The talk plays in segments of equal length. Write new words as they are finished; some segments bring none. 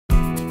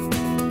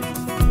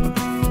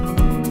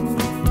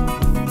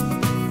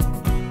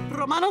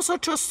Romanos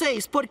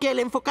 8:6, porque el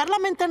enfocar la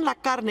mente en la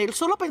carne, el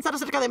solo pensar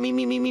acerca de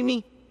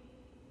mí,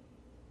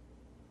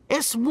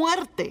 es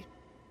muerte.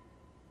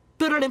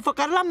 Pero el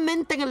enfocar la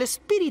mente en el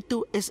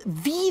espíritu es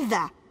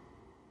vida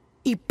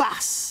y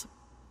paz.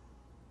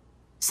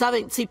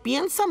 Saben, si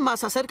piensan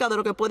más acerca de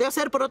lo que puede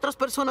hacer por otras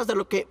personas de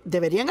lo que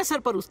deberían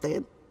hacer por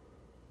usted,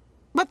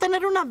 va a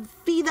tener una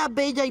vida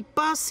bella y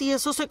paz y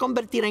eso se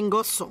convertirá en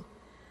gozo.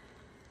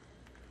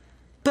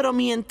 Pero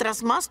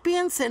mientras más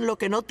piense en lo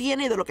que no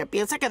tiene y de lo que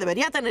piensa que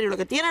debería tener y lo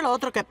que tiene lo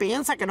otro que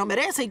piensa que no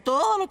merece y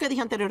todo lo que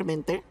dije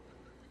anteriormente,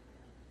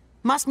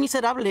 más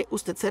miserable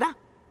usted será.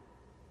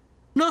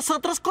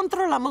 Nosotros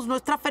controlamos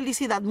nuestra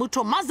felicidad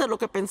mucho más de lo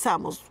que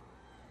pensamos,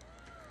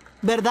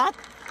 ¿verdad?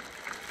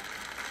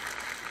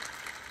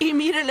 Y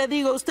mire, le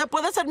digo, usted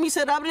puede ser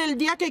miserable el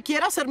día que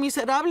quiera ser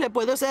miserable,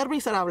 puede ser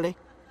miserable.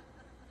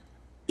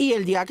 Y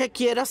el día que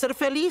quiera ser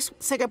feliz,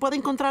 sé que puede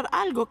encontrar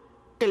algo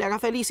que le haga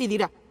feliz y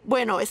dirá,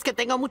 bueno, es que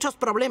tengo muchos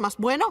problemas.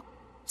 Bueno,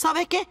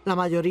 ¿sabe qué? La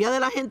mayoría de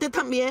la gente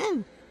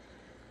también.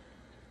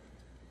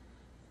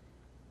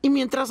 Y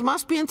mientras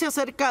más piense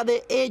acerca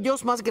de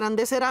ellos, más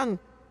grandes serán.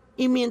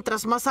 Y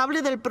mientras más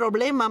hable del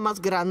problema,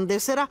 más grande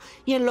será.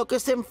 Y en lo que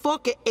se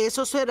enfoque,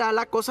 eso será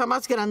la cosa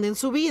más grande en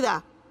su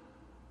vida.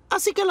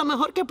 Así que lo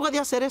mejor que puede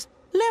hacer es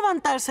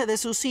levantarse de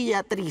su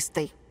silla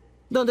triste,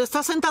 donde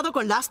está sentado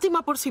con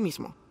lástima por sí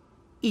mismo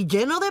y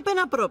lleno de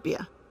pena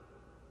propia.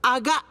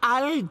 Haga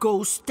algo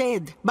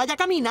usted. Vaya a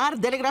caminar,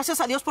 dele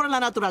gracias a Dios por la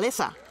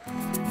naturaleza.